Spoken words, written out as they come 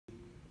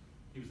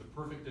He was a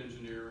perfect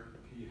engineer.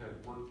 He had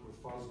worked with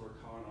Fosler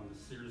Khan on the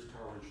Sears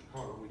Tower in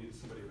Chicago. We needed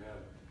somebody who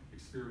had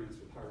experience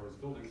with high-rise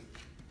buildings.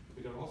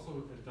 But he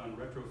also had done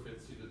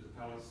retrofits. He did the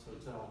Palace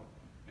Hotel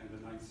and the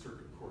Ninth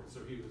Circuit Court.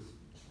 So he was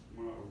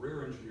a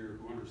rare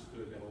engineer who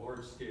understood at a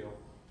large scale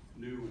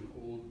new and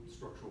old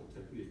structural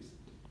techniques.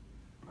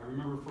 I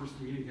remember first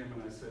meeting him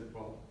and I said,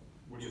 well,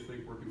 what do you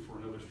think working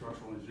for another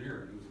structural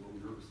engineer? And he was a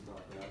little nervous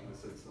about that. And I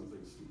said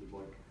something stupid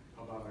like,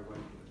 how about I write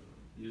the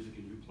music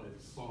and you play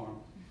the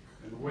song?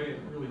 And the way it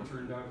really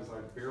turned out is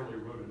I barely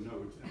wrote a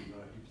note and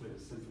he played a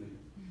symphony.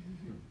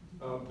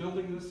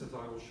 Building this, as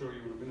I will show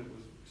you in a minute,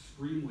 was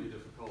extremely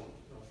difficult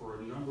for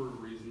a number of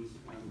reasons.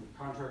 And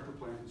contractor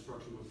plan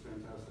construction was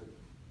fantastic.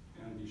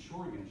 And the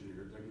shoring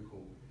engineer,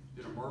 technical,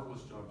 did a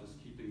marvelous job just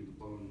keeping the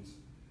bones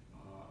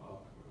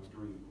up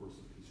during the course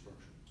of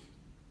construction.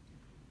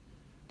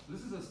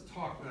 This is a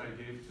talk that I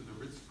gave to the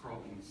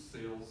Ritz-Carlton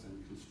Sales and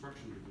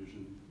Construction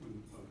Division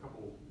a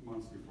couple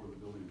months before the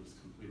building was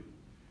completed.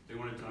 They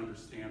wanted to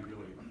understand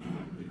really,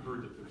 they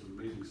heard that there's an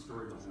amazing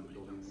story behind the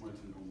building and wanted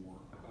to know more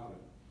about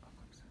it.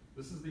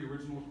 This is the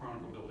original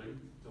Chronicle Building,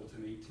 built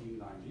in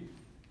 1890.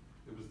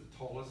 It was the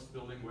tallest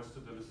building west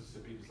of the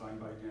Mississippi, designed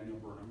by Daniel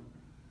Burnham.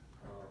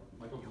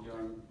 Michael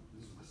DeYoung,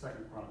 this is the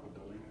second Chronicle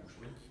Building,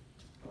 actually.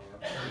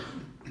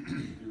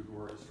 You who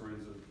are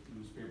historians of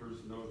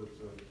newspapers know that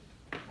the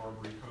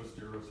Barbary Coast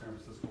area of San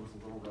Francisco was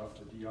a little rough.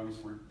 The DeYoungs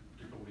weren't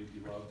particularly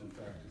beloved. In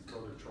fact, his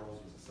brother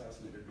Charles was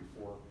assassinated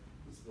before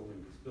this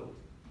building was built.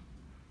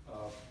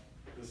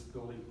 This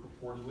building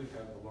purportedly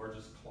had the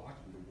largest clock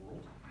in the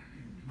world.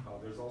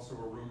 There's also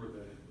a rumor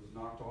that it was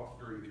knocked off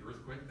during the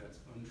earthquake. That's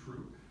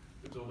untrue.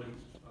 The building,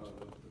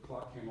 the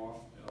clock came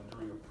off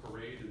during a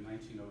parade in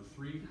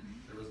 1903.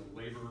 There was a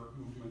labor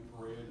movement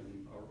parade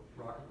and a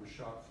rocket was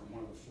shot from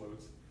one of the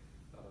floats.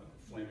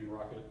 Flaming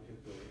rocket hit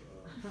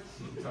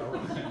the tower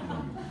and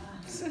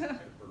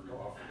it burned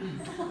off.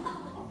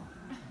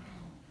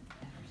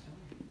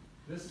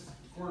 This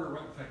corner,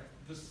 in fact,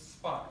 this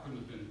spot couldn't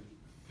have been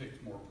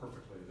picked more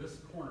perfectly.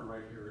 This corner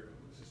right here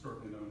was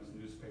historically known as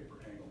Newspaper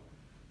Angle.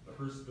 The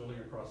Hearst Building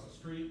across the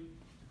street,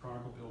 the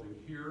Chronicle Building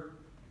here,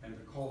 and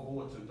the Call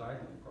Bulletin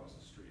diagonally across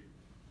the street.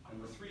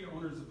 And the three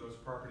owners of those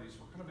properties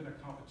were kind of in a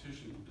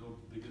competition to build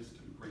the biggest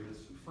and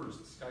greatest and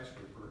first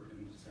skyscraper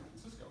in San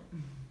Francisco.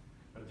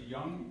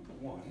 DeYoung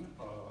won,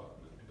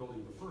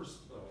 building the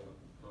first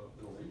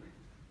building.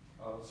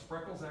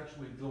 Spreckles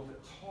actually built a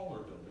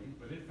taller building,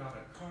 but it got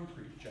a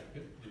concrete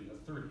jacket in the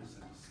 30s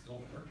and is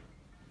still there.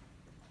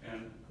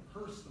 And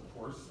Hearst, of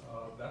course,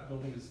 that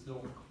building is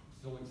still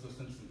in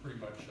existence and pretty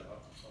much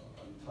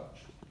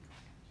untouched.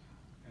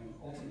 And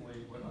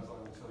ultimately, as I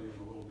will tell you in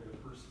a little bit,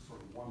 Hearst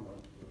sort of won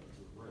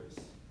the race.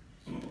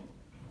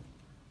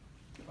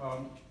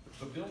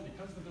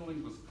 Because the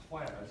building was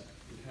clad,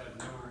 it had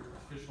no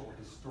official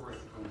historic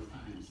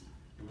bonuses.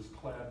 It was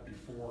clad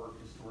before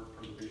historic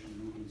preservation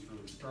movements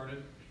really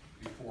started,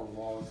 before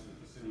laws that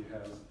the city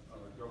has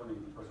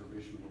governing the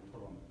preservation were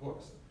put on the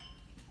books.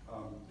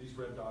 These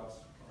red dots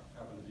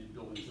happen to be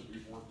buildings that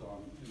we've worked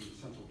on in the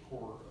central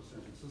core of San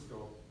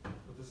Francisco,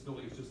 but this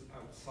building is just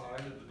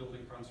outside of the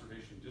Building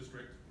Conservation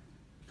District,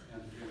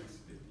 and again,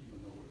 even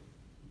though it's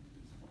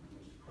one of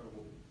the most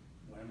incredible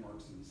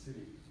landmarks in the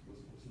city,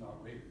 was not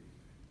rated.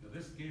 Now,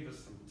 this gave us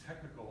some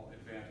technical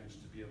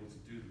advantage to be able to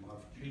do the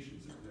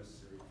modifications that were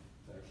necessary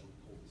to actually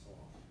pull this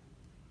off.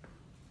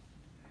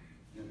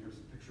 And here's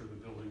a picture of the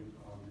building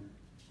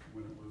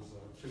when it was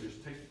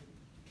finished.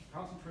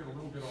 Concentrate a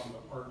little bit on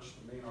the arch,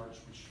 the main arch,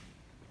 which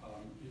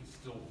is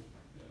still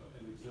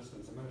in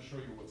existence. I'm going to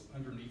show you what's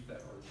underneath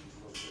that arch a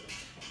little bit.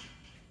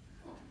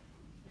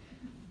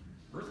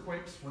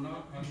 Earthquakes were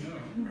not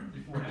unknown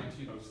before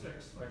 1906.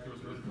 In fact, there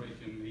was an earthquake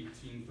in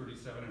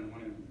 1837 and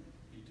one in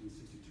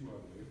 1862, I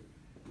believe.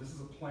 This is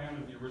a plan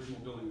of the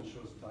original building that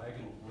shows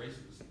diagonal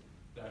braces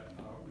that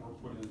were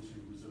put in to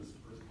resist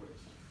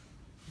earthquakes.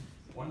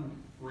 One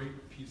great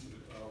piece of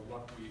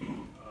luck we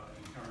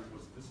encountered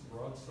was this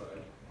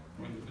broadside.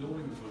 When the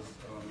building was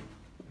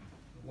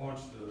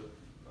launched, the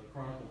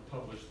Chronicle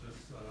published this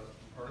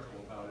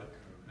article about it,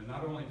 and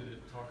not only did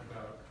it talk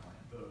about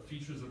the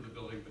features of the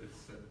building, but it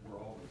said where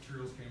all the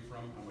materials came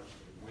from, how much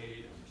they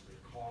weighed, how much they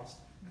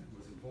cost, and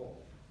who was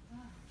involved.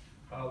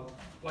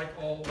 Like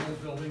all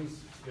old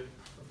buildings, it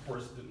of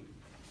course didn't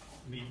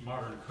meet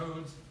modern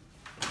codes.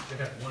 It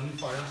had one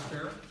fire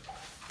spare.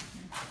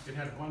 It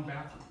had one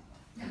bathroom.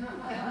 It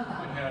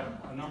had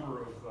a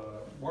number of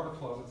water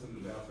closets in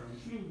the bathroom,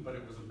 but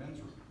it was a men's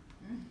room.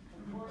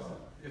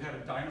 It had a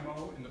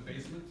dynamo in the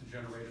basement to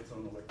generate its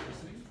own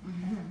electricity.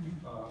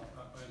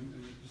 And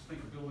you just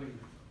think a building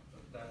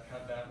that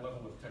had that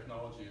level of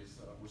technology is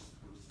we're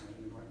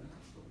standing right now,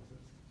 it still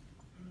exists.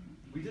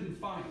 We didn't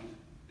find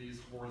these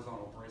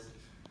horizontal braces.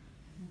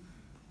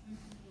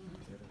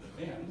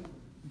 And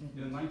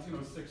in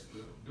 1906,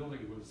 the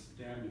building was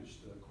damaged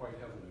quite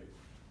heavily,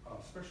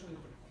 especially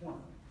at the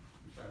corner.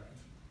 In fact,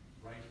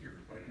 right here,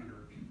 right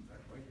under, in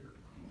fact, right here.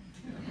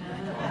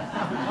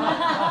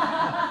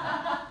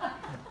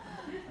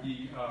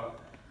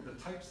 The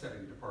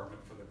typesetting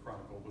department for the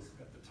Chronicle was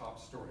at the top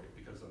story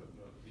because of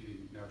the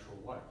leading natural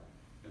light,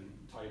 and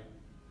tight,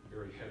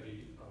 very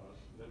heavy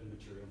lead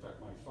material. In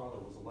fact, my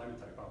father was a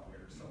linotype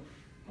operator, so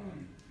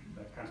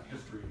that kind of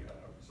history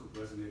sort of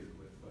resonated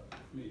with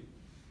me.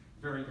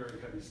 Very, very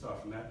heavy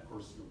stuff, and that, of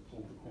course,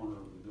 pulled the corner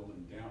of the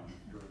building down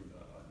during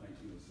the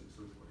 1906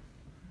 earthquake.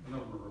 A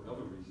number of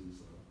other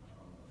reasons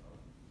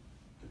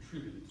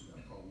contributed to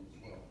that problem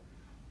as well.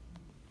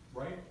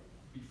 Right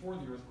before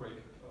the earthquake,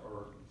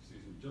 or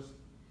excuse me, just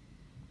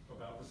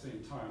about the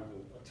same time,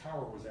 a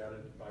tower was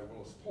added by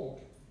Willis Polk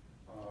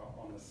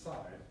on the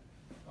side.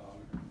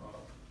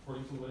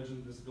 According to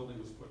legend, this building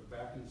was put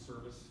back in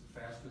service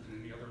faster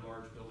than any other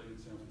large building in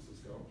San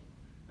Francisco.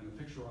 And the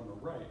picture on the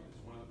right is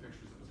one of the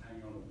pictures that was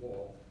hanging on the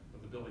wall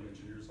of the building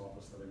engineer's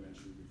office that I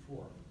mentioned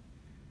before.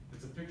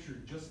 It's a picture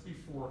just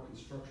before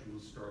construction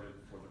was started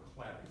for the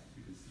cladding.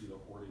 You can see the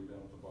hoarding down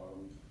at the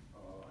bottom,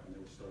 and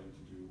they were starting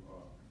to do,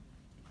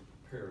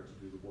 prepare to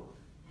do the work.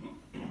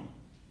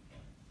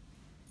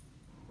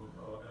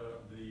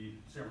 The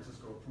San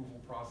Francisco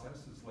approval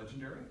process is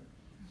legendary.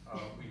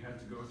 We had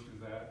to go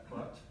through that,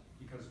 but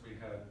because we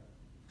had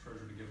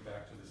treasure to give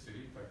back to the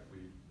city, in fact,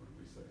 what did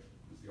we say?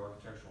 It was the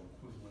architectural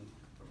equivalent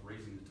of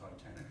raising the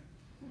Titanic.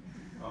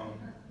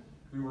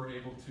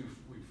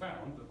 We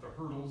found that the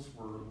hurdles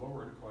were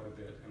lowered quite a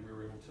bit, and we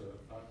were able to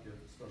not get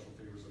special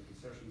favors or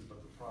concessions,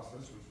 but the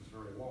process, which was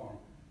very long,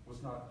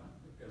 was not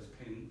as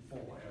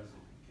painful as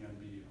it can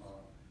be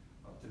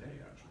today,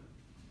 actually.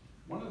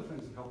 One of the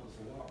things that helped us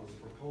a lot was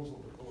a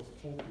proposal that Willis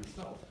Polk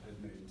himself had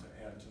made to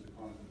add to the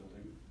Chronicle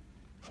Building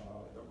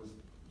that was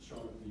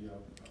shown at the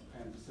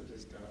Pan Pacific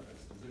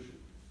Exposition.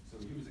 So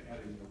he was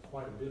adding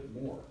quite a bit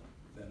more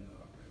than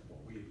what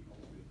we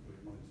ultimately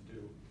wanted to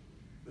do.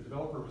 The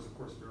developer was, of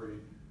course, very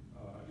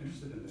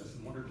interested in this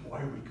and wondered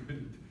why we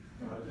couldn't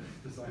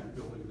design a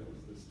building that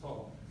was this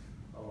tall.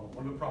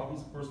 One of the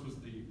problems, of course, was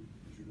as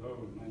you know,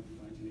 in the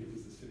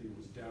 1980s, the city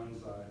was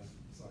downsized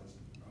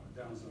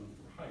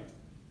for height.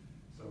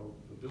 So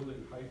the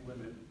building height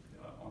limit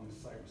on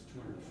this site was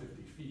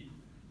 250 feet.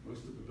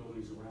 Most of the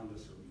buildings around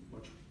us are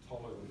much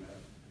taller than that.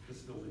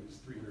 This building is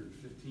 315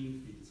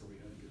 feet, so we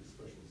had to get a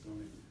special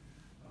zoning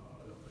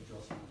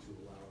adjustment to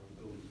allow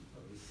the building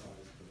of this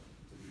size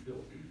to be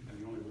built. And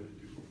the only way to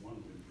do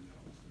one way to do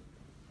that was to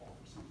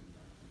offer something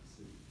back to the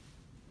city.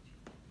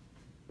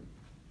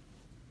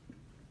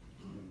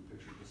 And then the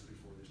picture just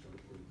before they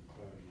started putting the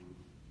cladding on.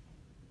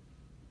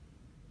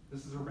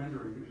 This is a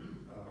rendering,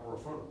 or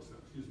a photo,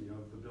 excuse me,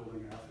 of the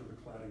building after the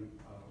cladding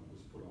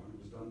was put on.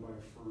 It was done by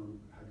a firm,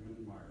 Hagman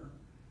and Meyer.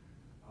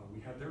 We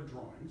had their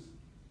drawings,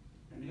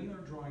 and in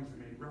their drawings they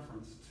made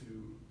reference to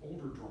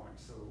older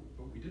drawings,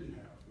 but we didn't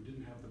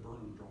have the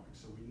Burnham drawings,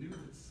 so we knew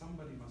that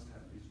somebody must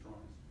have these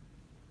drawings.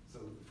 So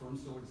the firm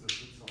still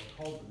existed, so I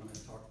called them and I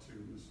talked to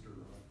Mr.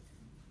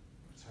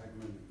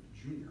 Hagman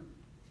Jr.,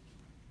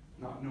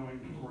 not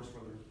knowing, of course,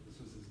 whether this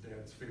was his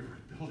dad's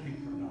favorite building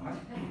or not,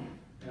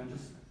 and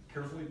just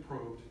carefully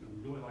probed, and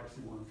we really like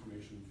some more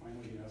information. And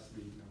finally he asked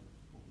me,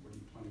 what are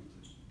you planning to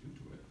do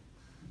to it?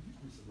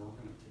 We said, well,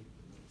 we're going to take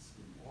the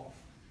skin off.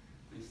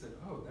 And he said,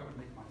 oh, that would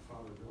make my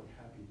father really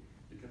happy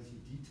because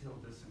he detailed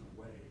this in a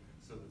way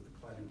so that the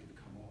cladding could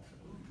come off at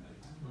a later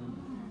date.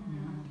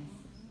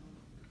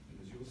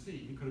 And as you'll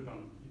see, he could have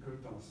done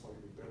a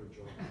slightly better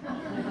job.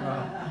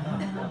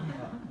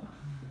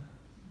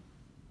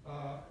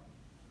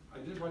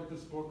 I did write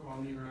this book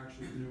on the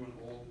interaction of new and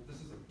old.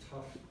 This is a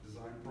tough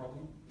design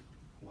problem.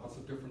 Lots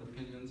of different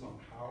opinions on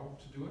how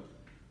to do it.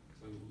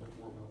 So you'll look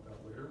more about that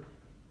later.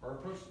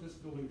 Our approach to this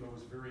building, though,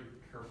 is very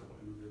careful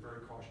and we were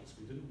very cautious.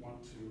 We didn't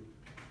want to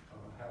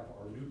have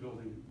our new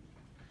building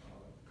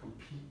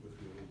compete with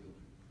the old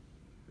building.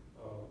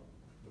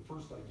 The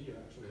first idea,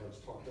 actually, I was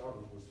talked out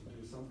of was to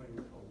do something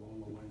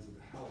along the lines of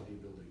the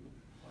Halliday building,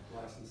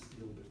 glass and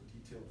steel, but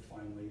detailed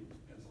finely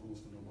as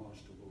almost an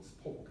homage to Willis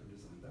Polk, who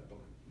designed that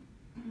building.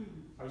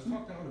 I was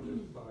talked out of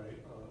it by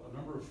a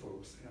number of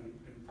folks, and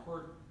in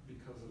part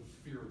because of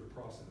fear of the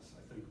process.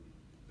 I think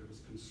there was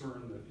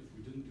concern that if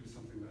we didn't do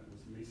something that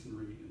was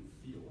masonry in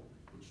feel,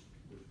 which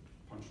with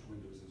punched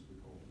windows as we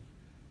call them,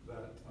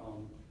 that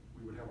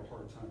we would have a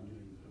hard time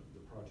getting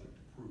the project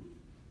approved.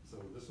 So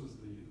this was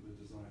the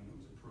design that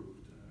was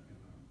approved and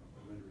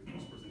a rendering that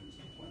was presented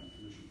to the Planning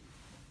Commission.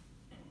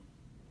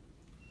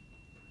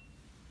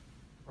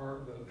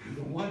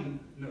 The one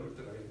note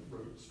that I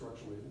wrote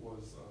structurally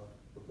was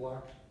the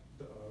black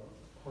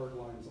hard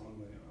lines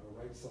on the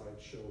right side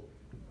show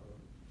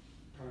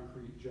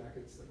concrete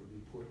jackets that would be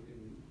put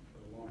in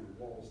along the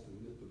walls to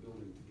knit the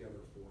building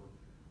together for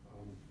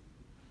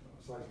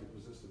seismic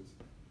resistance.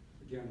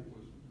 Again,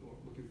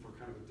 was looking for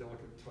kind of a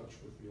delicate touch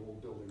with the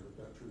old building, but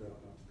that turned out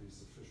not to be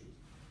sufficient.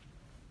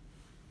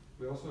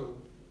 We also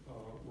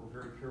were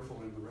very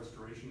careful in the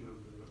restoration of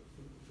the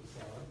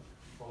facade,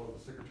 followed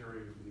the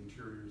Secretary of the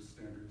Interior's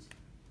standards.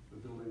 The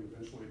building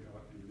eventually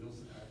got a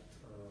Mills Act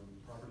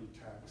property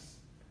tax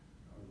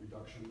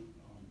reduction,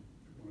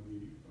 one of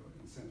the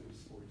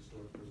incentives for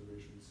historic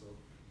preservation. So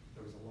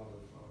there was a lot of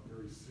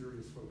very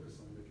serious focus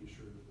on making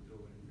sure that the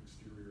building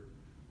exterior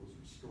was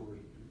restored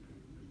in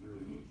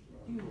very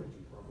correct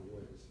and proper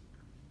ways.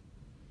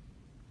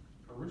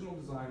 A original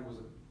design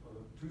was a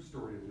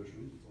two-story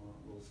addition. It's on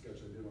a little sketch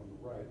I did on the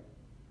right.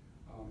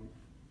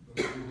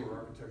 Those of you who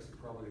are architects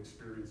have probably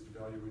experienced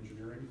value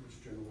engineering, which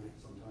generally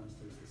sometimes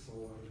takes the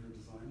soul out of your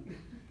design.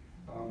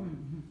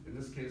 In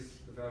this case,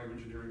 the value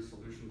engineering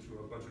solution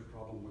to a budget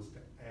problem was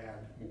to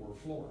add more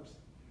floors.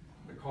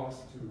 The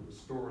cost to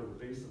restore the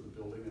base of the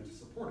building and to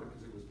support it,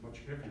 because it was much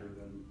heavier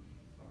than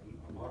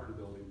a modern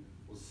building,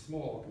 was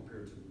small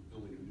compared to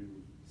building a new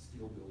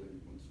steel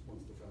building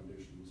once the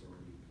foundation was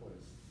already in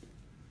place.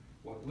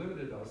 What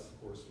limited us, of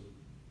course, was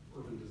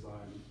urban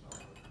design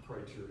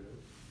criteria.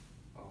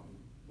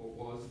 What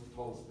was the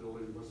tallest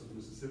building west of the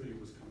Mississippi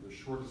was kind of the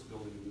shortest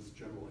building in this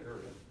general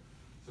area.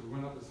 So we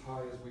went up as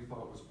high as we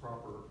thought was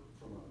proper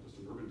from just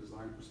an urban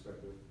design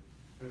perspective,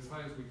 and as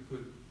high as we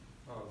could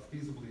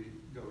feasibly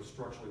go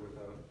structurally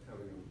without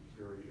having a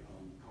very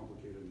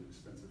complicated and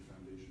expensive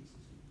foundation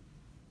system.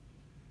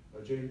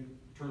 Jane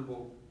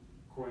Turnbull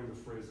coined the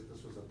phrase that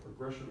this was a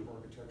progression of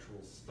architectural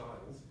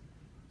styles.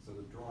 So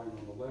the drawing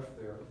on the left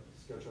there, the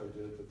sketch I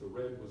did, that the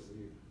red was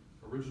the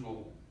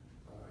original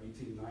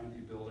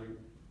 1890 building,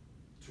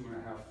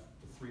 2.5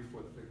 to 3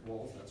 foot thick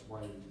walls. That's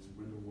why these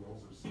window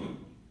wells are so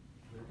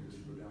thick as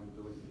you go down the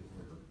building a bit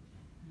quicker.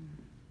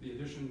 The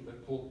addition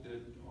that Polk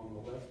did on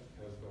the left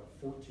has about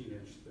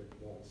 14-inch thick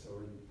walls. So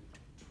in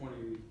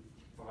 25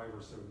 or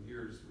so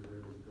years, we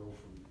were able to go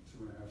from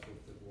 2.5 foot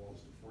thick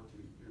walls to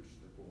 14-inch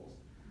thick walls.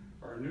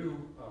 Our new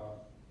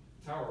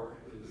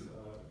tower is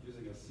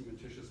using a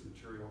cementitious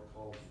material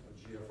called a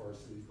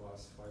GFRC,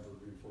 glass fiber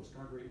reinforced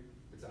concrete.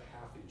 It's a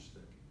 1/2 inch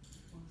thick.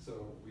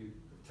 So we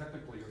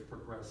technically have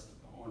progressed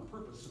on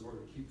purpose in order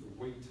to keep the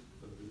weight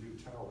of the new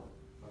tower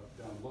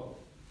down low.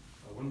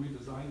 When we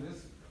designed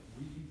this,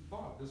 we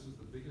thought this was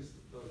the biggest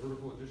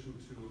vertical addition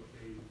to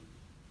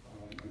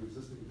an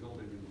existing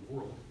building in the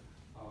world.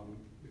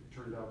 It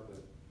turned out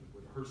that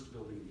the Hearst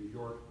building in New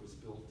York was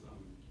built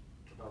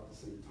about the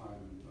same time,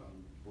 and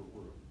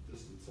we're a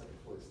distant second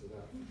place to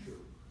that for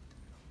sure.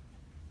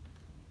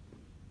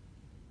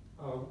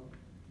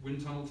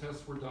 Wind tunnel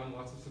tests were done,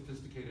 lots of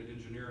sophisticated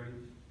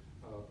engineering.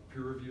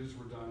 Peer reviews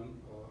were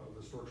done of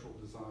the structural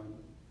design.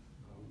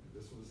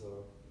 This was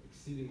an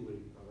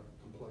exceedingly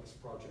complex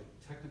project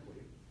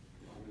technically.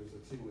 It was an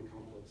exceedingly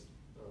complex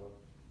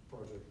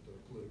project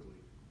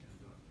politically.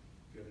 And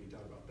if you have any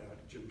doubt about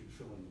that, Jim can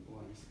fill in the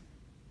blanks.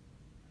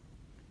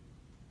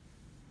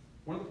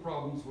 One of the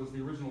problems was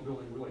the original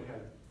building really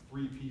had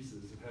 3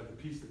 pieces. It had the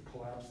piece that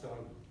collapsed out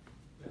of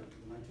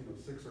the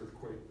 1906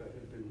 earthquake that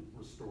had been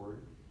restored,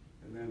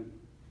 and then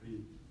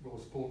the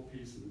Willis Polk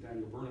piece and the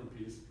Daniel Burnham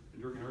piece.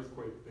 And during an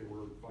earthquake, they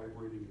were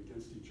vibrating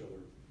against each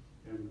other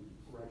and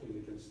racking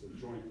against the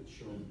joint that's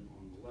shown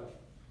on the left.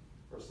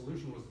 Our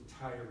solution was to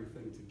tie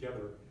everything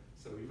together,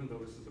 so even though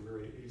this is a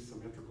very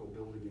asymmetrical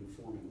building in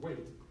form and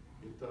weight,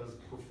 it does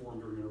perform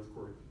during an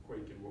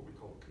earthquake in what we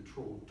call a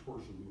controlled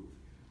torsion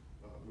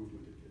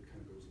movement. It kind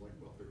of goes like,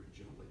 well, very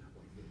gently,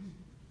 like this.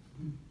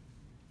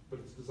 But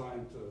it's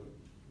designed to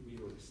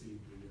meet or exceed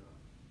the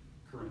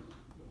current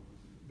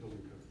building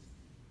codes.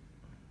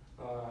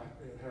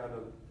 It had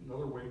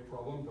another weight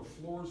problem. The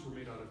floors were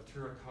made out of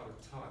terracotta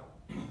tile.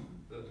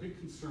 The big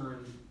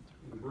concern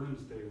in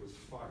Burnham's day was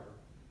fire.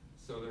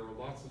 So there were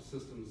lots of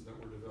systems that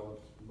were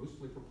developed,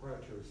 mostly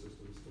proprietary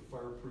systems, to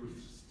fireproof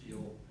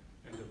steel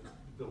and to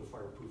build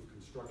fireproof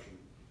construction.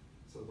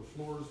 So the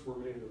floors were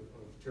made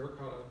of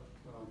terracotta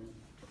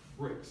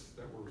bricks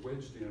that were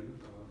wedged in,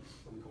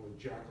 something called a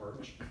jack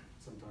arch.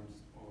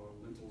 Sometimes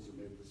lintels are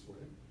made this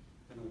way.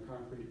 And then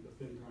the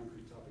thin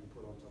concrete topping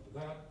put on top of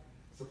that,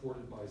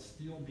 supported by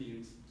steel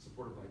beams,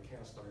 supported by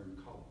cast iron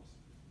columns.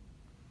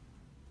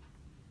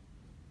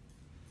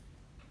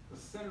 The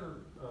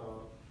center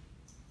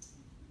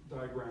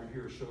diagram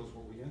here shows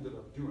what we ended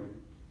up doing.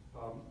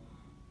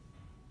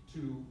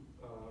 To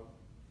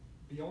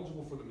be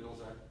eligible for the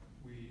Mills Act,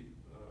 we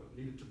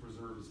needed to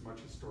preserve as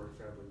much historic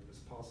fabric as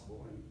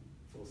possible, and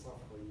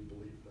philosophically we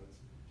believe that's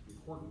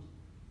important.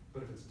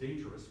 But if it's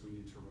dangerous, we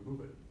need to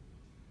remove it.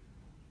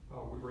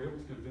 We were able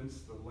to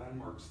convince the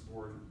Landmarks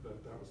Board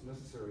that that was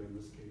necessary in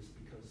this case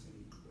because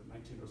in the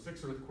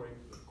 1906 earthquake,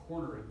 the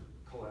corner had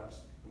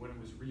collapsed, and when it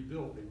was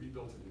rebuilt, they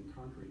rebuilt it in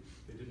concrete.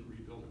 They didn't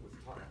rebuild it with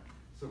tile.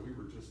 So we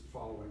were just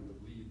following the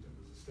lead that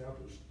was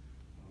established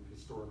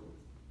historically.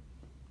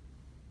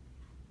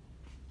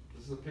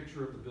 This is a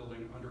picture of the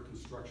building under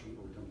construction,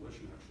 or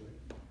demolition actually.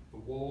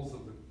 The walls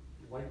of the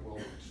light well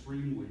were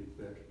extremely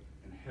thick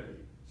and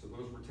heavy, so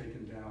those were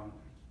taken down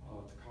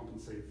to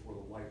compensate for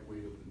the light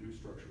weight of the new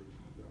structure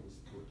that was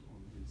put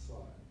on the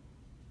inside.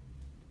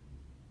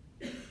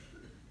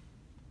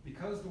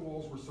 Because the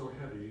walls were so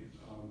heavy,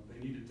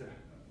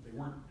 they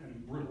weren't any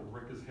brittle.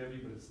 Brick is heavy,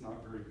 but it's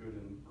not very good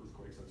in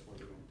earthquakes. That's why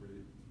they don't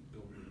really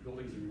build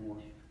buildings anymore.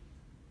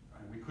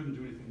 And we couldn't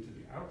do anything to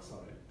the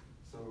outside,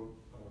 so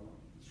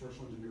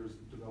structural engineers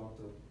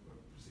developed a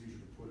procedure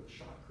to put a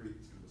shotcrete,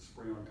 it's kind of a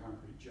spray-on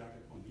concrete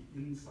jacket, on the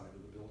inside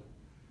of the building.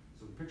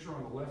 So the picture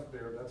on the left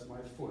there, that's my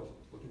foot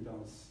looking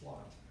down a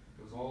slot.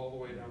 It goes all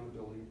the way down the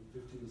building,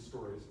 15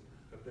 stories,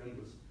 but then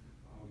was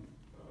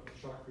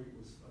shotcrete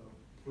was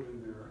put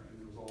in there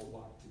and it was all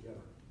locked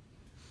together.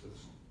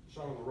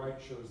 right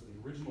shows the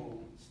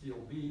original steel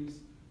beams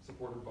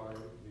supported by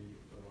the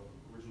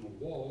original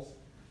walls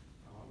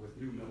with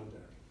new metal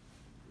deck,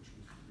 which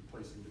was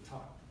replacing the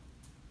top.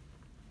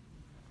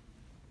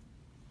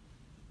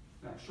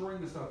 Now,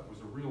 shoring this up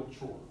was a real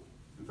chore.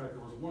 In fact,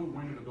 there was one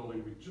wing of the building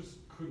we just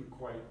couldn't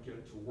quite get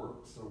it to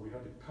work, so we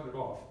had to cut it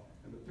off.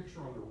 And the picture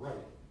on the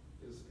right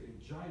is a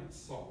giant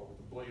saw with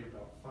a blade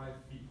about 5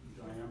 feet in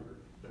diameter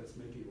that's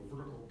making a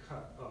vertical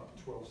cut up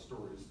 12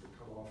 stories to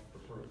cut off the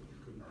part that we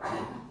couldn't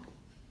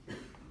do.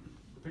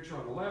 The picture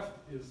on the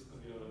left is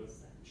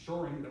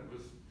shoring that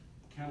was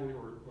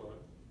cantilever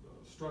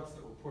struts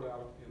that were put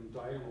out in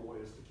diagonal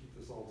ways to keep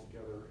this all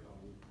together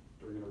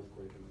during an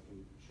earthquake, and I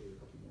can show you a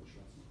couple more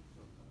shots in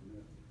a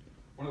minute.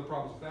 One of the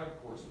problems with that, of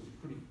course, was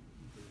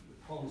the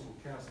columns were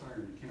cast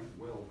iron. You can't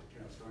weld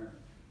cast iron.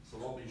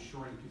 So all these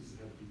shoring pieces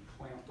had to be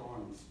clamped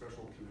on with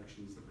special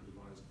connections that were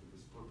devised for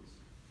this purpose.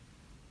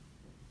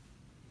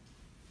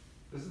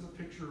 This is a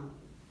picture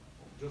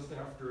just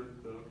after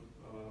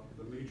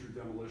the major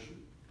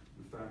demolition.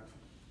 In fact,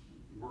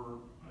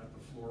 we're at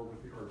the floor with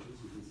the arches.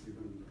 You can see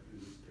them in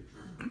this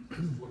picture.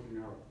 This is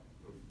looking out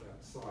of that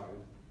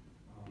side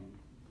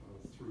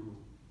through,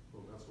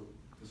 well, that's what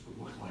this would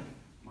look like,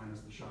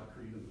 minus the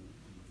shotcrete and the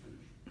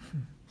finish.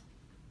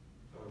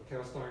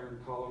 Cast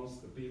iron columns,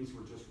 the beams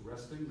were just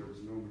resting. There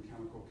was no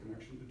mechanical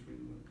connection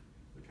between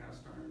the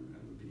cast iron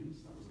and the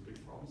beams. That was a big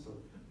problem. So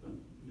the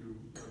new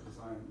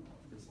design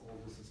is all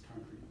this is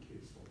concrete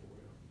encased all the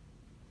way up.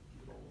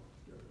 Keep it all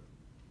together.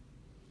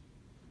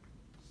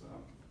 So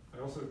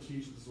I also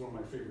teach, this is one of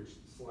my favorite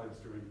slides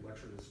during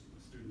lecture to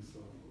students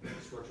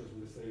structures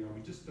when they say,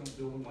 we just don't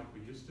build them like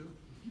we used to.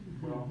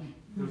 Well,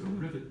 there's a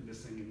rivet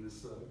missing in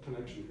this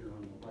connection here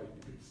on the right,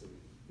 you can see.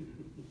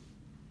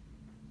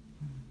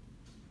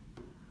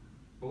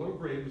 Below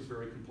grade was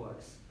very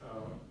complex.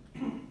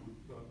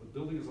 The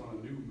building is on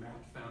a new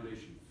matte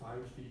foundation, 5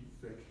 feet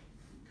thick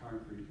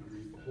concrete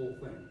underneath the whole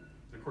thing.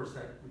 And of course,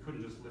 we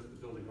couldn't just lift the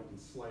building up and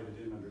slide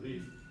it in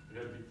underneath. It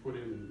had to be put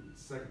in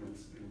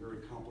segments in a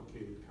very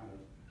complicated kind of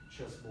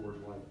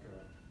chessboard-like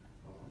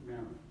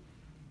manner.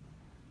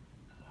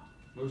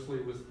 Mostly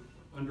it was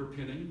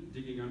underpinning,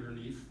 digging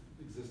underneath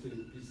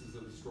existing pieces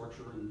of the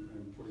structure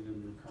and putting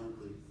in new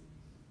concrete.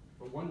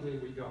 But one day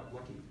we got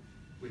lucky.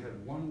 We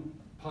had one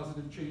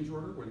positive change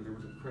order when there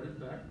was a credit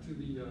back to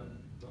the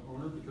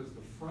owner because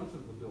the front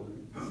of the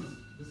building,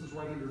 this is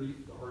right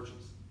underneath the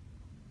arches.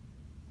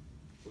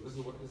 So this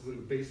is in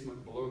the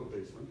basement, below the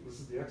basement. This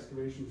is the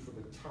excavation for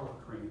the tower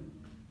crane,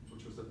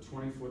 which was a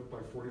 20-foot by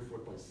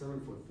 40-foot by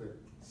 7-foot thick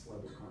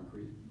slab of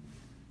concrete.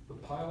 The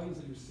pilings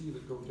that you see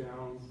that go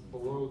down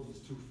below these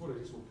 2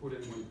 footings were put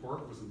in when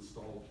BART was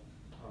installed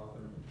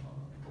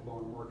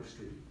along Market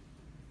Street.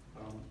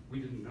 We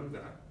didn't know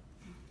that.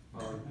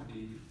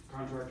 The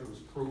contractor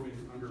was probing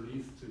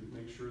underneath to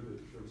make sure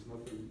that there was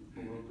nothing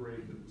below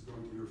grade that was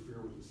going to interfere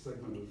with the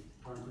segment of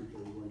concrete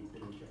that we were going to put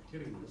in, kept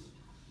hitting this.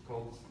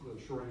 Called the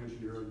shoring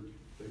engineer, and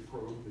they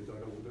probed, they dug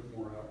a little bit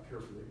more out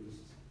carefully.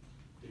 This is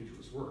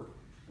dangerous work,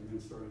 and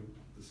then started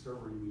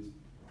discovering these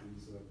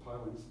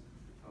pilings.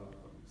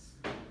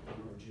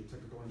 Our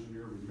geotechnical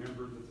engineer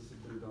remembered that this had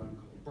been done,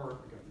 called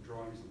BART. We got the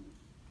drawings, and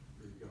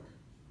there you go.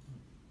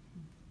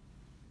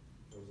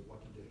 That was a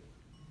lucky day.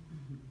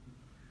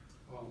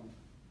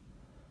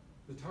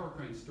 The tower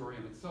crane story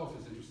in itself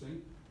is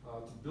interesting.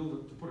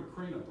 To put a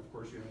crane up, of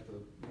course, you have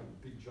to have a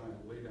big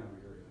giant laydown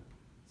area.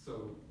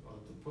 So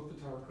to put the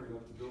tower crane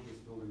up to build this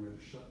building, we had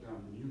to shut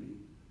down the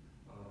Muni,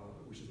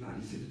 which is not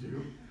easy to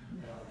do,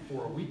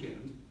 for a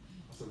weekend.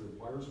 So the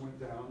wires went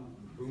down,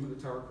 boom of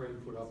the tower crane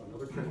put up,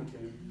 another crane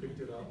came,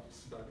 picked it up,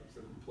 stuck it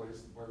in place,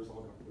 the wires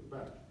all got put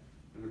back.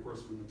 And of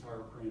course, when the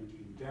tower crane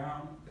came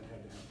down, that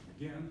had to happen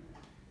again.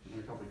 And then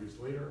a couple of years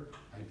later,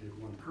 I did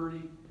one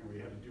Kearney, and we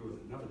had to do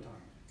it another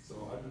time.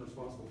 So I've been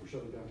responsible for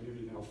shutting down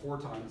Muni now 4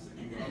 times, and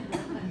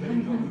they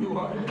know who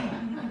I am.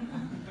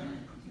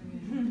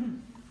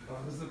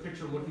 This is a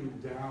picture looking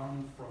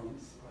down from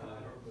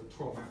the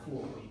 12th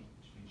floor.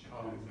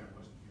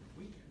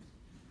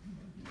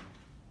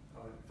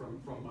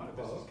 From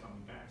above.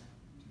 Coming back.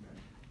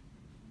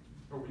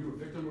 Oh, were you a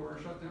victim of our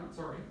shutdown?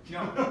 Sorry.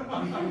 No.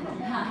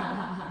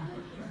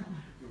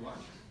 You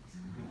watch.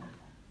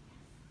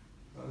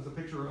 There's a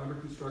picture under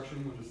construction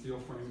when the steel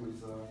frame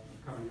was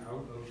coming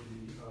out of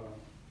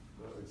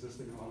the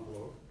existing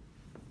envelope.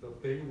 The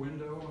bay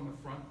window on the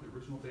front, the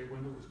original bay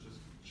window, was just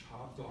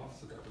chopped off,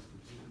 so that was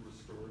completely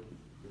restored.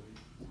 Really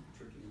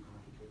tricky and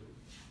complicated.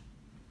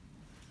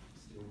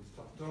 Steel was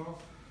topped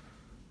off.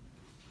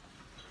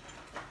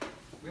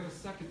 We have a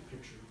second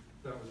picture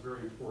that was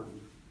very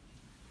important.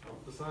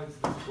 Besides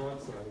this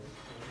broadside,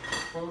 a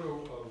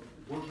photo of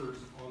workers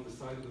on the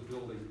side of the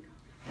building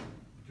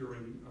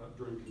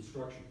during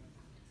construction.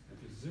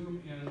 If you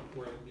zoom in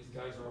where these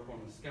guys are up on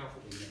the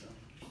scaffolding there,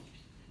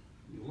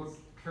 you look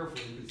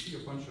carefully, you can see a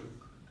bunch of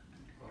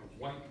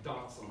white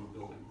dots on the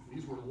building.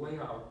 These were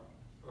layout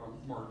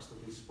marks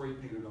that they spray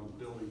painted on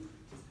the building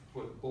to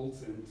put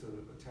bolts in to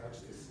attach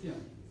the skin.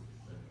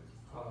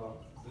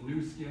 The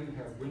new skin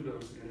had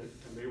windows in it,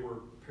 and they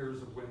were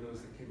pairs of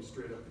windows that came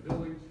straight up the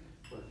building,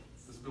 but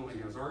this building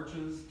has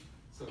arches,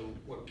 so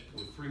what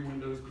were 3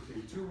 windows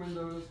became 2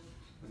 windows.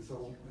 And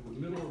so in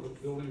the middle of the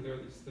building there,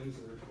 these things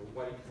that are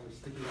white kind of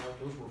sticking out,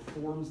 those were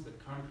forms that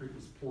concrete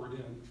was poured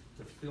in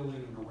to fill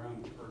in and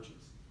around the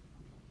arches.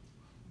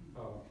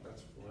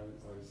 That's why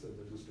I said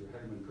that Mr.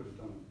 Hegman could have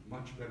done a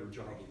much better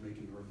job of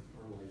making our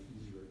life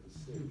easier at this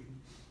stage.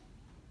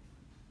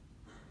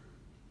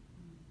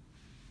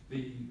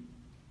 The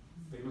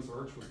famous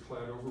arch was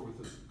clad over with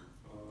this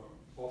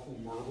awful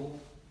marble.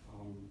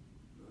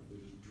 They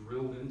just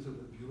drilled into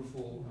the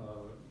beautiful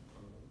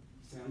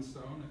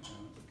sandstone to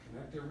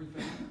connect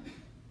everything.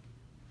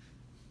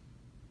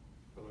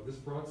 This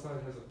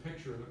broadside has a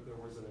picture that there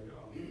was a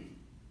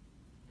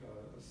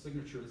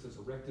signature that says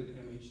erected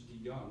Michael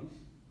DeYoung.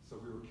 So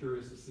we were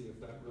curious to see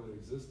if that really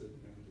existed,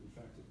 and in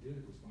fact it did.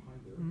 It was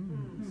behind there.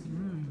 You can see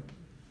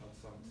that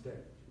outside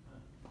today.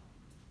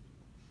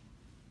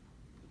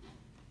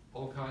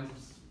 All kinds of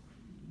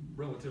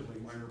relatively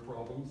minor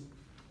problems.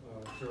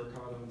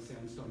 Terracotta and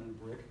sandstone and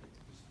brick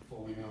just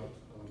falling out.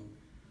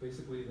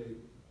 Basically, they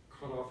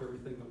cut off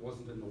everything that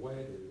wasn't in the way.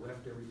 They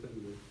left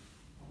everything that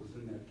was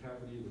in that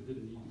cavity that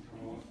didn't need to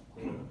come off,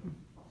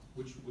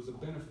 which was a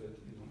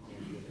benefit in one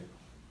way.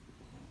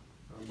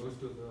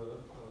 Most of the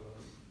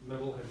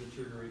metal had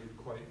deteriorated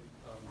quite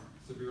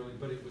severely,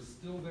 but it was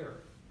still there.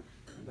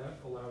 And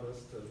that allowed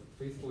us to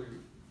faithfully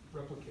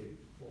replicate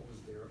what was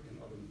there in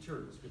other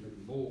materials. We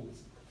made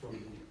molds from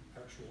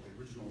the actual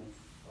original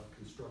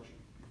construction.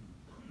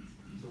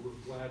 So we're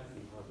glad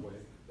in a hard way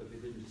that they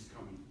didn't just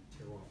come and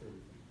tear off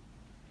everything.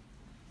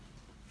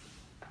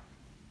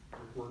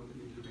 Work that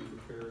needed to be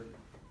repaired.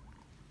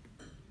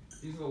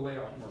 These are the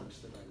layout marks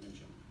that I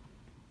mentioned.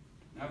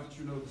 Now that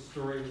you know the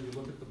story, when you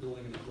look at the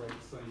building in a bright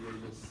sunny day,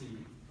 you'll see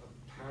a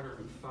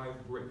pattern of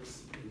 5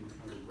 bricks in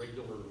kind of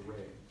regular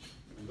array.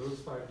 And those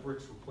 5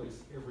 bricks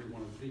replace every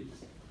one of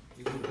these.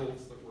 These are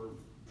bolts that were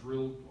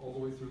drilled all the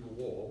way through the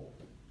wall,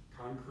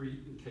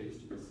 concrete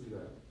encased, you can see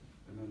that.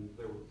 And then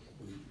they were,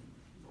 when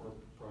our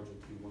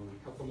project team wanted to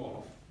cut them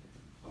off,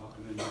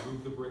 and then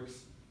remove the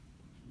bricks,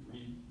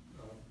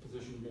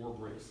 reposition more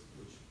bricks,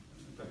 which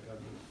in fact had a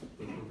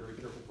very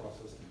careful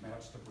process to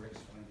match the bricks,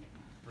 find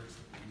bricks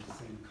that would be the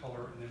same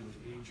color and then would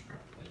age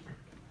properly.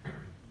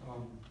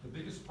 The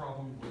biggest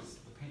problem was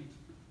the paint,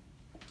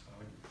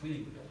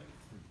 cleaning the building.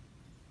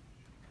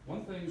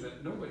 One thing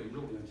that nobody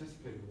really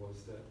anticipated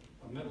was that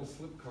a metal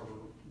slipcover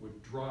would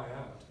dry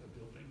out a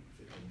building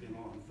if it had been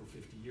on for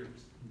 50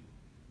 years.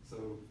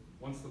 So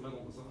once the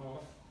metal was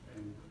off,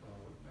 and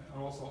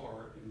also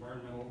our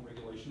environmental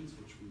regulations,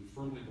 which we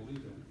firmly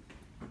believe in,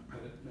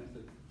 and it meant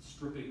that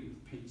stripping,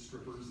 paint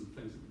strippers and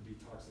things that would be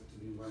toxic to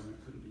the environment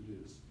couldn't be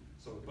used.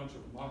 So a bunch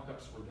of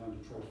mock-ups were done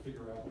to try to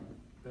figure out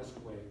the best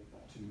way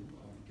to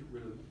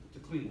to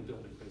clean the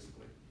building,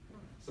 basically.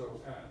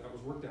 So that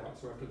was worked out.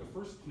 So after the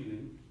first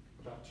cleaning,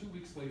 about 2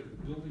 weeks later,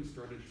 the building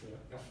started to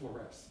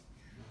effloresce.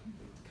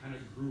 It kind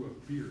of grew a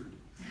beard.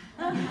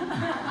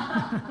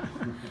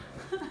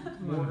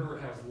 Mortar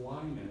has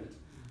lime in it,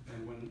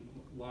 and when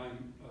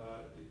lime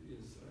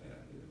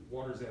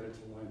water's added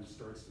to lime, it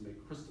starts to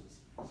make crystals.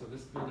 So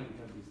this building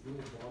had these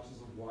little blotches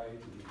of white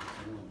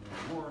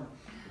and more.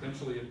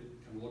 Eventually it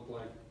kind of looked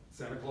like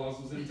Santa Claus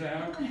was in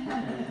town,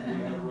 and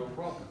we had a real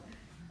problem.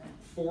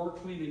 4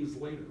 cleanings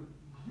later,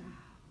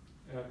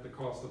 at the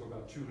cost of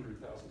about $200,000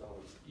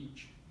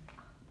 each,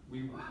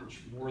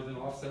 which more than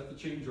offset the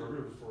change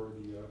order for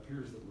the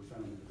piers that were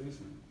found in the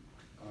basement,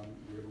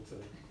 we were able to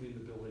clean the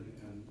building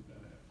and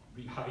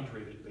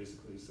rehydrate it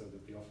basically so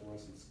that the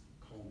efflorescence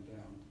calmed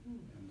down.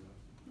 And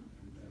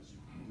as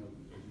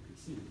you can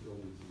see, the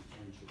building is in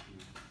fine shape.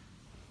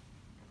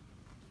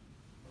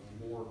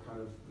 More kind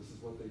of, this is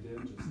what they did.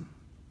 Just,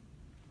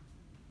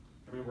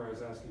 I remember I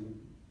was asking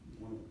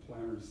one of the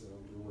planners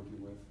we were working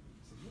with,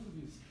 I said, what are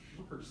these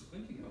workers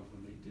thinking of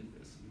when they did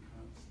this? And he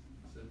kind of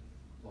said,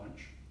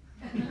 lunch.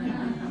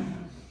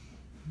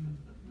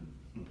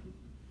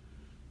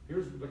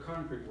 Here's the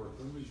concrete work.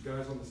 Those are these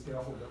guys on the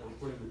scaffold that were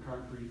putting the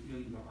concrete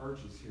in the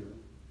arches here.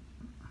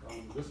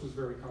 This was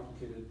very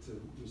complicated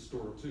to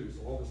restore too.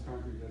 So all this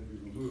concrete had to be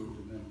removed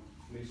and then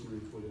masonry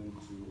put in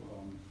to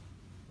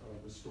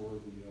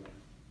restore the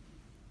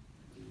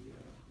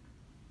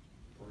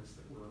parts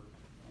that were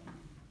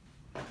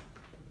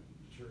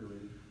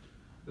deteriorated.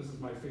 This is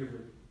my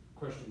favorite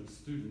question of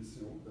students,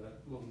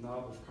 that little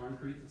knob of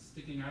concrete that's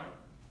sticking out.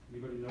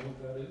 Anybody know what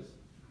that is?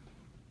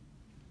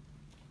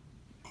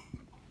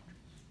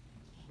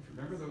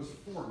 Remember those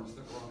forms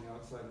that were on the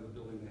outside of the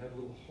building? They had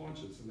little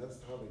haunches, and that's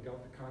how they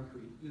got the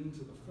concrete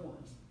into the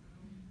forms.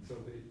 So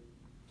they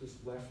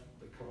just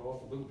they cut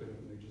off a little bit of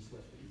it, and they just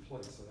left it in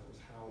place. So that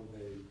was how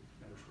they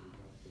actually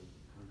got the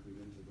concrete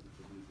into these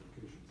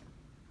locations.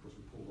 Of course,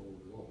 we pulled all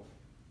of it off.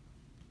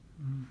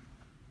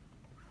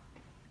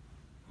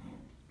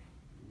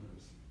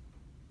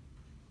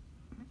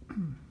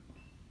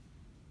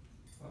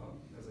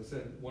 As I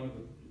said, one of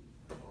the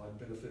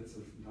benefits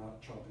of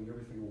not chopping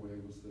everything away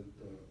was that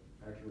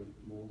accurate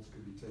molds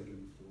could be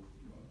taken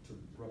to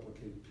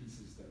replicate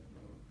pieces that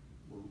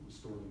were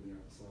restored on the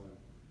outside.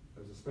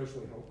 That was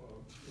especially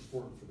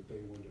important for the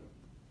bay window.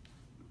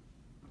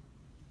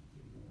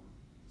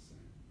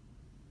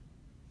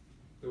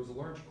 There was a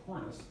large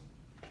cornice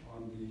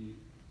on the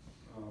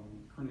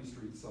Kearney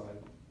Street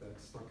side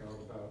that stuck out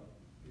about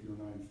 8 or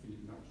 9 feet,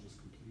 and that was just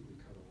completely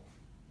cut off.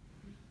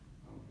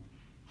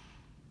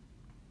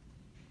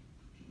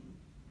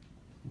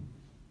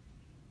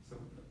 So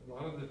a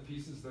lot of the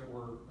pieces that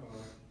were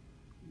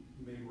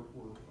made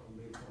were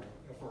made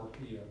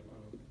FRP,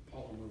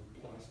 polymer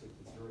plastic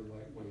that's very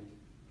lightweight,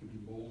 can be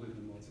molded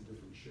in lots of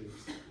different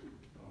shapes.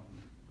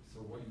 So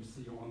what you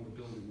see on the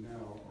building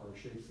now are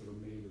shapes that are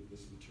made of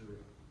this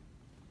material.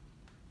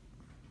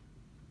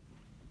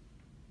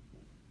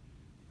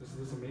 This is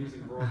this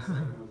amazing broadside,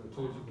 and as I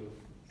told you,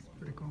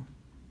 Pretty cool.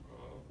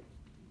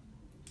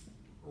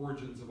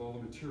 Origins of all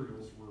the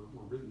materials were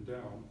written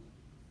down.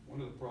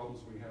 One of the problems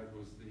we had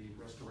was the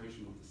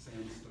restoration of the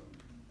sandstone.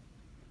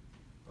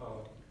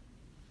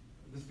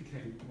 This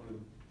became one of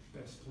the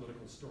best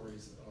political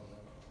stories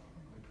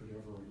I could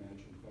ever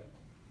imagine, but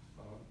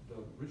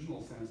the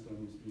original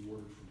sandstone was being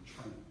ordered from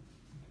China.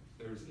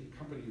 There's a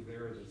company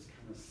there that's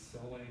kind of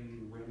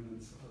selling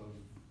remnants of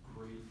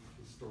great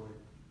historic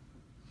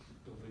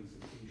buildings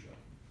in Asia.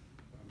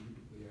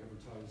 They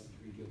advertise that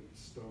we get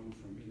stone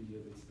from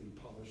India that's been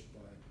polished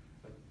by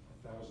like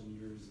 1,000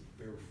 years of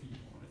bare feet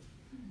on it.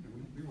 And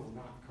we were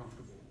not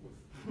comfortable with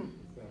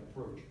that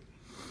approach.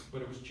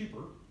 But it was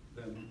cheaper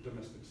than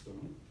domestic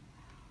stone.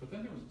 But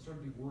then there was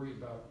started to be worry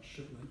about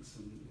shipments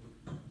and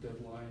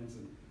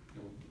deadlines and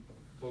a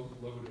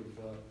boatload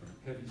of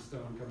heavy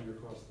stone coming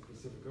across the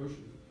Pacific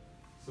Ocean.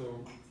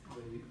 So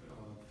the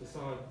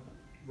facade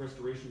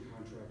restoration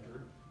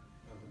contractor,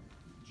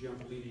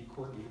 Giampolini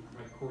Courtney,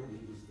 Mike Courtney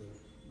was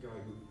the guy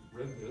who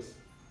read this,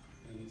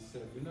 and he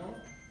said, you know,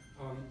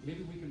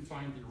 maybe we can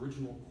find the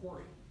original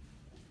quarry.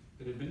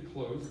 It had been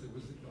closed. It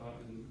was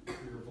in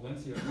near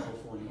Valencia,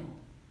 California.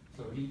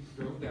 So he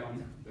drove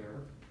down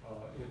there.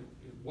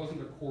 It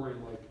wasn't a quarry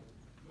like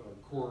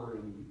Core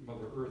and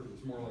Mother Earth. It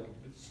was more like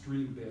a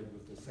stream bed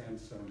with the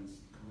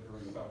sandstones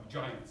littering about,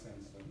 giant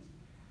sandstones.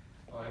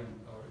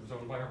 It was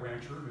owned by a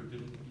rancher who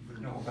didn't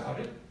even know about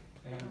it,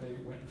 and they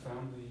went and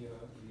found the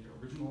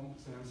original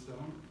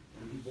sandstone,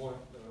 and he bought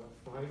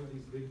 5 of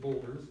these big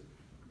boulders,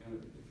 and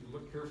if you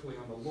look carefully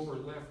on the lower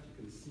left,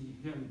 you can see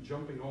him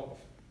jumping off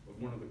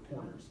of one of the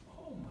corners.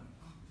 Oh my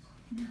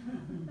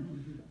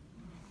goodness.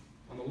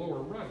 On the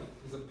lower right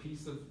is a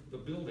piece of the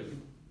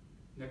building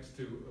next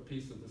to a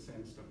piece of the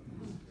sandstone.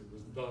 It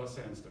was the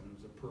sandstone.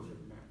 It was a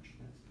perfect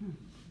match.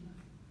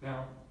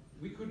 Now,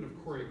 we couldn't have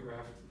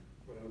choreographed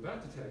what I'm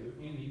about to tell you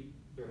any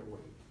better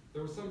way.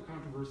 There was some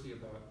controversy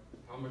about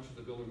how much of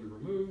the building we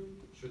removed.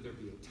 Should there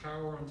be a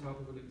tower on top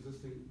of an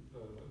existing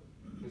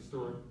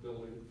historic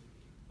building?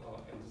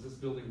 And does this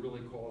building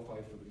really qualify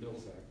for the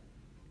Mills Act?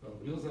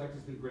 The Mills Act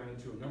has been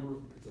granted to a number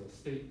of, it's a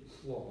state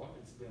law.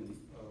 It's been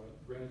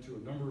granted to a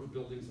number of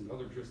buildings in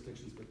other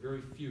jurisdictions, but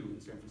very few in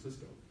San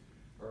Francisco.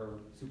 Our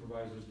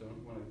supervisors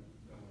don't want to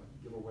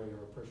give away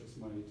our precious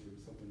money to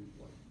something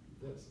like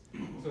this.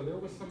 So there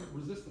was some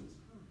resistance.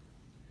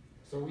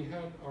 So we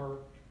had our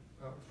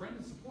friend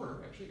and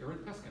supporter, actually Aaron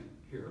Peskin,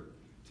 here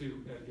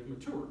to give him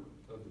a tour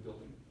of the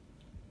building.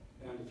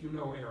 And if you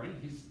know Aaron,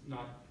 he's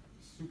not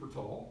super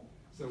tall.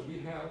 So we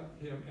had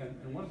him,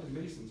 and one of the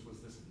masons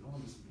was this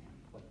enormous man,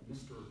 like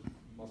Mr.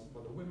 Muscle,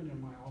 but the women in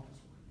my office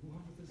were in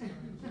love with this guy.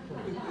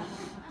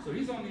 So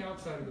he's on the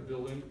outside of the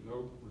building,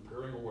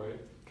 repairing away,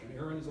 and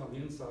Aaron is on the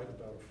inside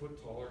about a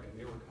foot taller, and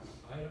they were kind of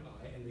eye to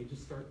eye, and they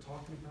just start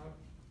talking about,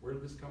 where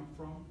did this come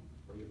from?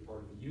 Are you part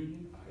of the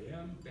union? I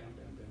am, bam,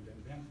 bam, bam, bam,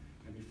 bam.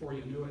 And before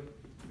you knew it,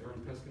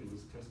 Aaron Peskin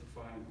was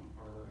testifying on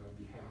our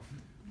behalf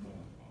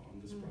on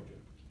this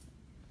project.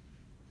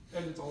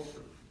 And it's all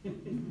true.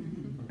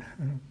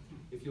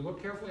 If you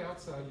look carefully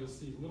outside, you'll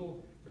see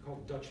little, they're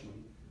called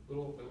Dutchmen,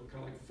 little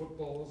kind of like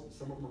footballs, and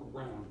some of them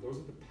are round. Those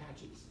are the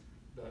patches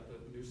that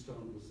the new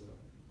stone was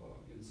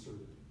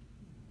inserted.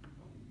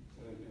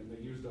 And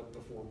they used up the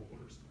 4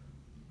 boulders.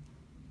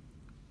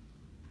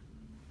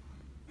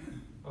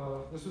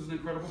 This was an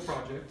incredible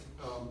project.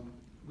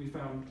 We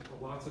found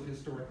lots of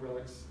historic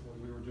relics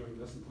when we were doing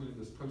this, including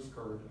this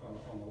postcard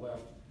on the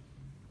left.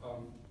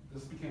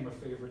 This became a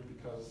favorite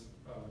because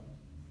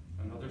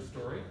another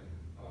story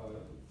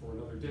for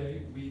another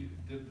day. We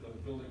did the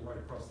building right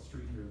across the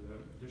street here, the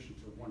addition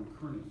to 1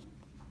 Kearney,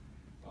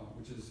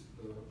 which is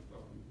the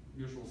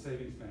Mutual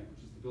Savings Bank,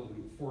 which is the building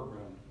in the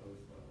foreground of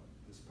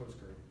this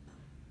postcard.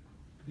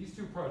 These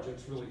 2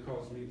 projects really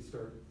caused me to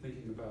start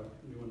thinking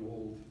about new and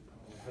old.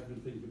 I had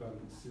been thinking about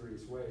it in a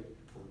serious way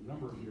for a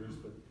number of years,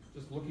 but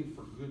just looking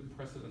for good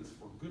precedents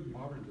for good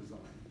modern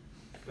design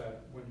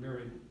that, when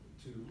married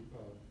to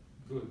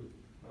good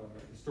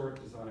historic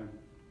design,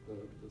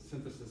 the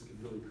synthesis could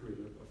really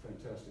create a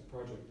fantastic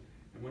project.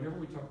 And whenever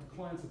we talked to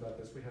clients about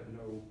this, we had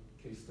no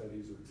case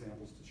studies or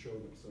examples to show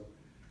them. So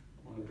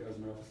one of the guys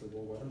in my office said,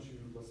 well, why don't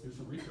you, let's do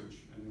some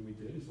research. And then we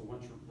did. He said,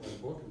 why don't you write a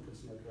book and put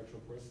some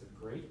architectural press? I said,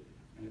 great.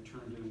 And it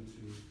turned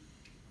into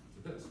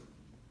this.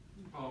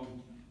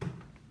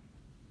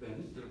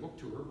 Then did a book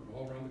tour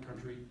all around the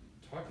country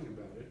talking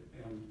about it,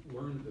 and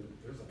learned that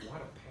there's a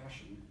lot of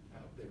passion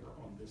out there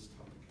on this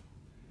topic.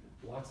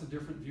 Lots of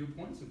different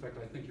viewpoints. In fact,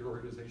 I think your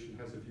organization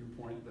has a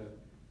viewpoint that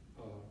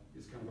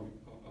is kind of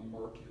a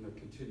mark in a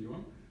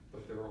continuum,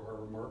 but there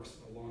are marks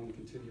along the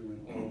continuum in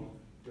all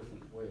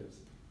different ways.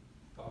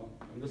 On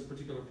this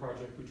particular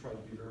project, we tried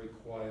to be very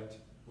quiet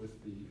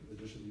with the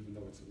addition, even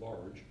though it's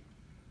large.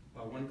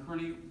 When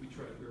Kearney, we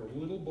were a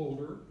little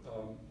bolder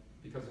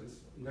because it's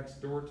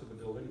next door to the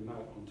building and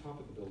not on top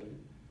of the building,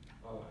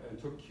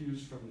 and took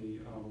cues from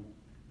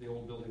the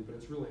old building, but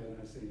it's really an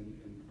essay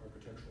in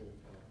architectural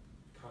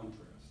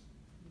contrast.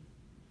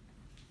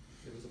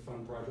 It was a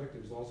fun project.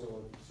 It was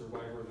also a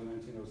survivor of the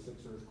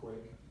 1906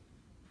 earthquake.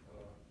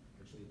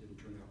 Actually, it didn't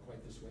turn out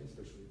quite this way,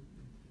 especially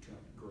it turned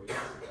out great.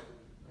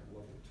 I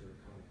love the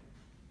terracotta.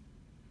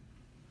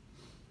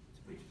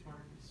 Which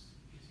part is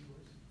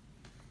yours?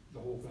 The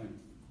whole thing.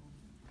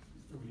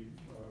 We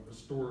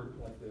restored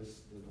like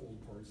this, the old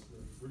parts.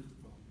 Well,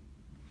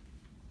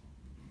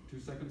 2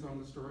 seconds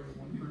on the story of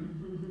one Kearney?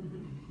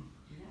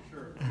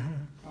 Sure.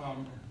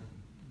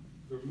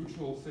 The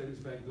Mutual Savings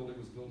Bank building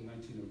was built in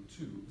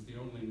 1902. It was the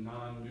only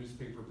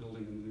non-newspaper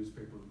building in the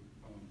newspaper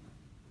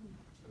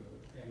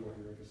angle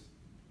here, I guess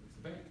it's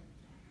the bank.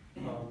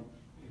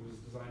 It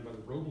was designed by the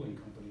Roebling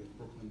Company of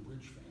Brooklyn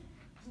Bridge fame,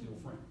 steel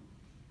frame.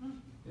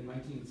 In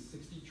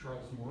 1960,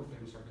 Charles Moore,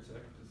 famous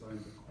architect,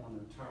 designed the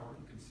corner tower.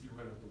 You can see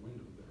right out the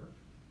window there.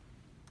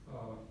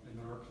 And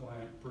then our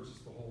client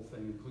purchased the whole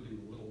thing, including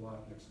the little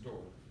lot next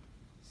door.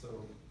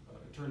 So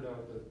it turned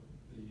out that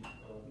the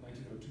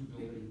 1902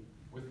 building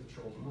with the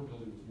Charles Moore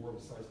building was more of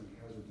a seismic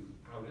hazard than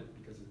without it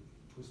because it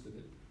twisted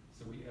it.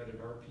 So we added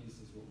our piece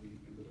as what we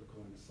ended up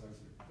calling a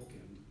seismic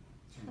bookend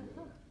to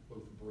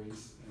both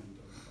brace and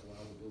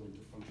allow the building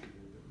to function a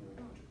little bit more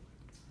logically.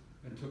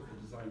 And took the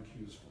design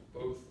cues from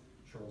both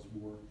Charles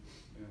Moore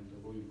and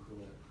William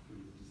Crillette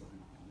in the design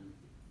of the new.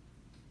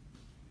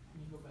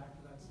 Can you go back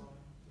to that slide?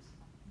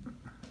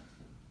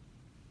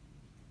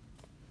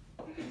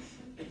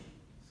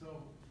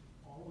 So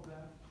all of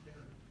that, there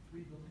are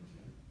 3 buildings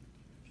here.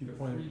 You have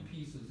 3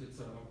 pieces.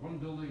 It's one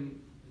building.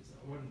 It's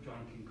what did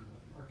John King call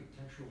it?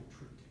 Architectural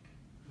triptych.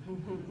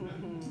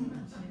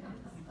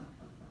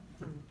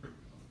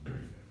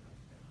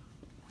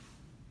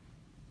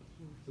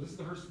 So this is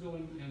the Hearst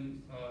building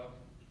in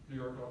New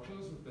York. I'll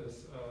close with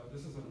this.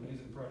 This is an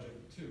amazing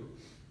project too.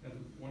 And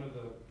one of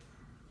the,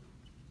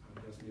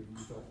 I guess maybe you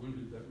felt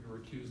wounded that we were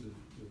accused of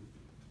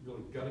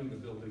really gutting the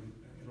building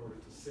in order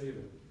to save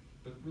it.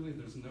 But really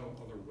there's no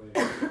other way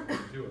to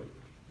do it.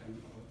 And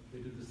they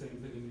did the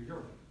same thing in New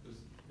York.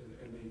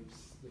 And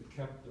they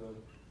kept the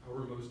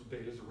outermost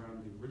bays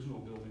around the original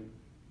building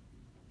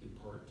in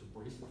part to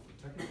brace it for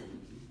technical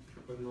reasons,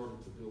 but in order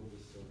to build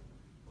this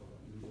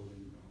new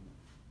building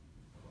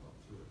up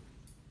through it.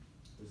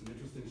 There's an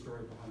interesting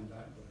story behind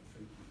that, but I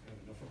think we've had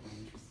enough of my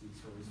interesting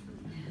stories.